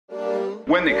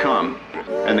When they come,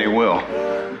 and they will,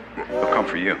 they'll come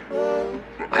for you.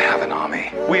 I have an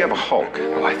army. We have a Hulk.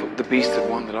 Oh, I thought the beast had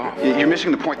wandered off. You're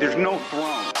missing the point. There's no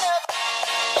throne.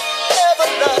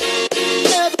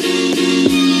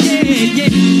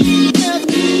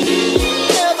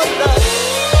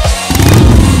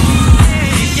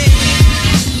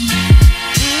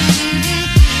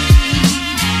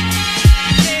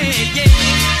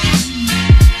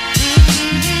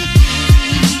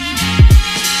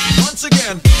 Once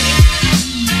again.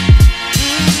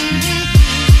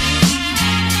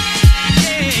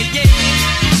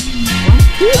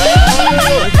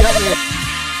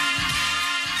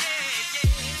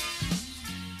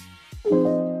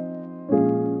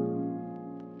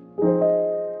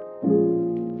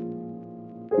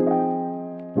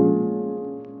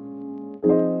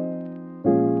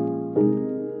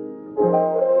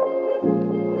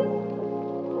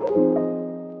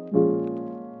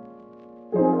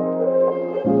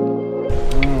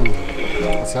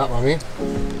 What's up, mommy?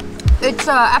 It's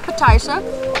an appetizer.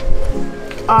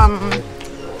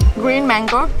 Green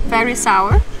mango, very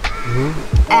sour,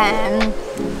 and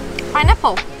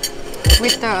pineapple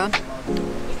with the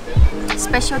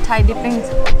special Thai dipping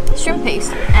shrimp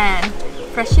paste and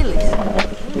fresh chilies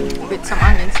with some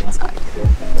onions inside.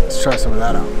 Let's try some of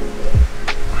that out.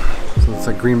 So it's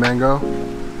like green mango.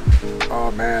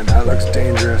 Oh man, that looks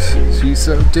dangerous. She's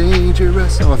so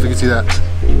dangerous. I don't know if you can see that.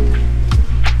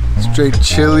 Straight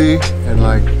chili and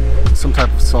like some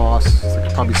type of sauce. It's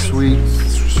like probably sweet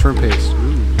shrimp paste.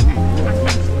 Ooh.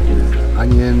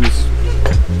 Onions,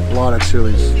 a lot of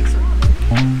chilies.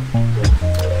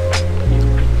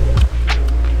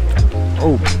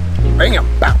 Oh, bam,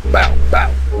 bow, bow,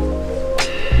 bow.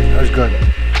 That was good.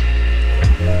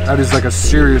 That is like a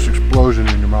serious explosion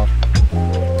in your mouth.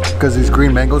 Because these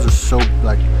green mangoes are so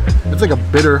like, it's like a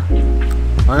bitter,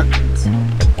 right?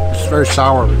 It's very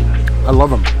sour. I love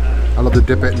them. I love to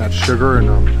dip it in that sugar and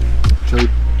chili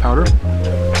powder.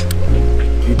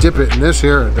 You dip it in this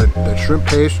here, the shrimp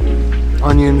paste,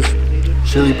 onions,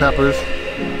 chili peppers.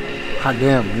 Hot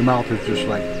damn, your mouth is just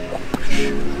like.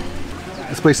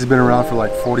 This place has been around for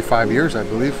like 45 years, I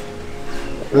believe.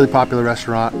 Really popular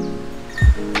restaurant,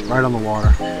 right on the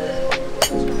water.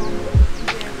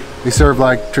 They serve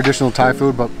like traditional Thai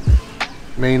food, but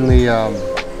mainly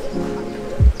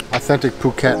authentic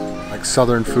Phuket, like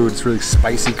southern food. It's really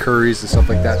spicy curries and stuff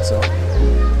like that. So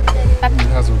it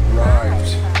has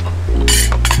arrived.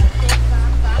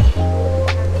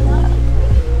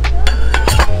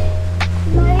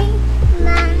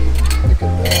 Look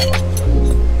at that.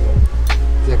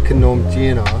 Is that Kanom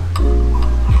Jin, huh?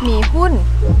 Mee hun.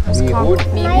 It's called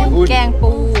mee hun. Gang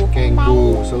bu. Gang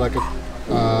bu. So like a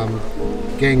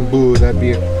gang bu, that'd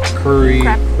be a curry,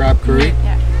 crab curry.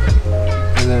 Yeah.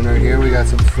 And then right here we got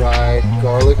some fried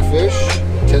garlic fish.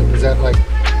 Is that like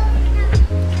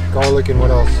garlic and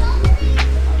what else?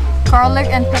 Garlic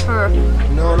and pepper.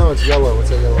 No, it's yellow. What's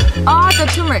that yellow? Oh, the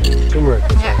turmeric. Turmeric.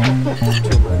 That's Yeah. right.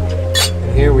 Turmeric.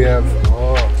 And here we have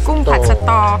กุ้งผัดส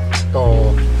ตอ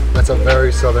That's a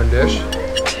very southern dish.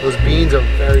 Those beans are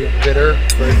very bitter,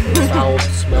 very foul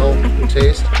smell and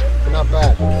taste, but not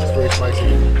bad. It's very spicy.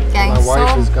 Gang My wife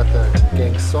som. has got the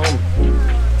gang som.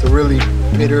 It's a really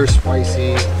bitter, spicy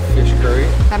fish curry.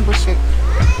 Bamboo shoot.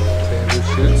 Bamboo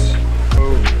shoots.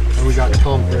 Oh, and we got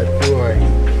tom bread boy.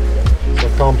 So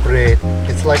tom bread.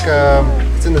 It's like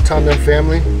it's in the tom yum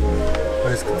family, but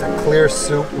it's a clear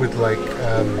soup with like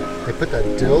they put that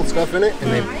dill stuff in it, and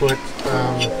they put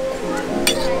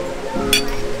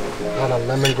a lot of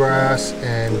lemongrass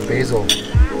and basil.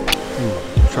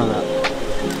 Try that.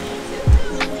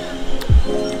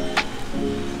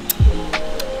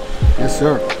 Yes,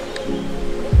 sir.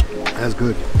 That's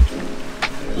good.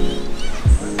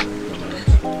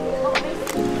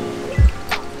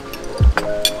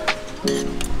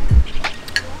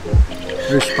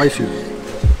 Very spicy.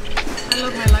 I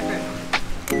love my liquor.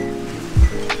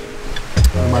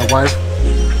 My wife,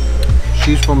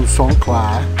 she's from Songkla.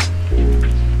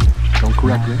 Don't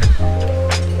correct me.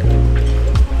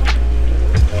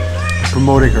 I'm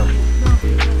promoting her.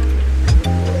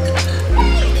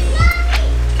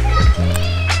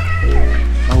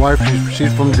 My wife,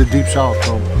 she's from the deep south,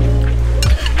 so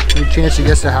any chance she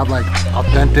gets to have like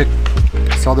authentic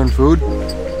southern food,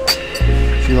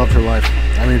 she loves her life.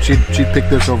 I mean, she'd pick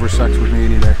this over sex with me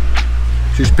any day.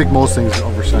 She'd pick most things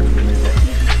over sex with me.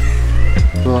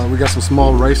 So we got some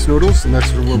small rice noodles, and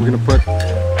that's what we're gonna put.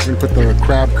 We're gonna put the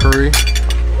crab curry,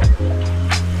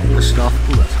 this stuff.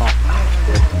 Ooh, that's hot.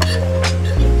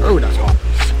 Oh, that's hot.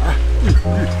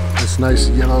 This nice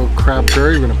yellow crab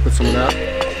curry. We're gonna put some of that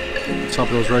on top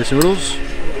of those rice noodles.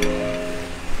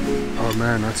 Oh Oh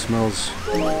man, that smells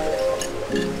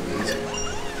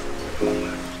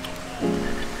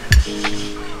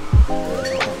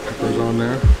peppers on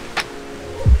there.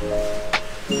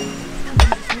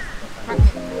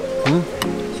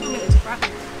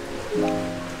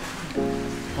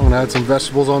 I'm gonna add some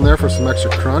vegetables on there for some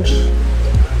extra crunch.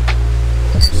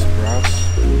 Sprouts.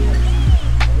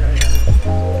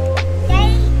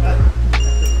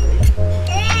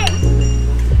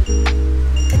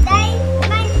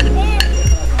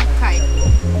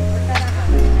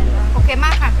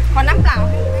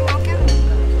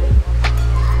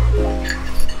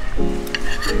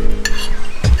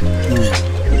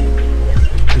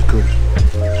 It's good.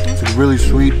 It's really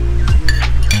sweet.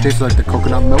 Tastes like the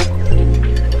coconut milk.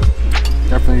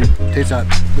 Definitely taste that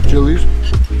the chilies.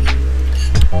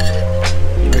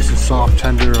 Nice and soft,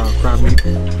 tender crab meat.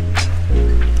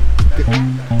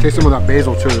 Taste some of that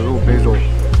basil too. A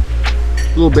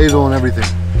little basil and everything.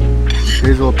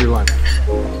 Basil up your life.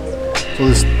 So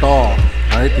this thaw,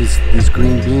 right? These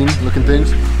green bean looking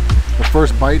things. The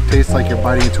first bite tastes like you're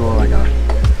biting into a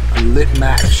lit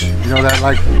match. You know that,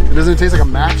 like, it doesn't taste like a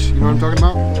match. You know what I'm talking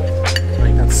about?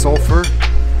 Like that sulfur.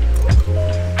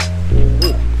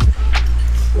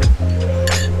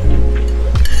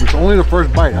 It's only the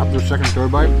first bite. After the second,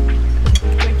 third bite.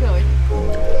 It's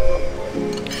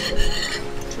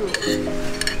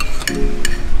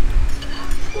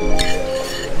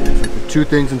like the two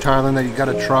things in Thailand that you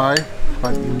gotta try,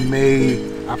 but you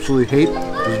may absolutely hate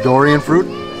is durian fruit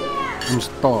and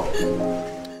thaw.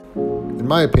 In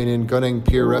my opinion, Kan Eang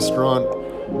Pier Restaurant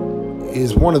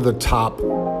is one of the top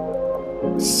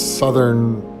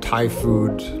southern Thai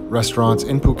food restaurants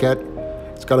in Phuket.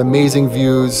 It's got amazing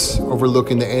views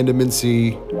overlooking the Andaman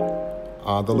Sea.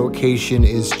 The location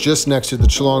is just next to the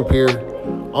Chalong Pier.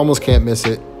 Almost can't miss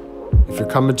it. If you're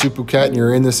coming to Phuket and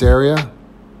you're in this area,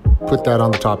 put that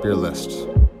on the top of your list.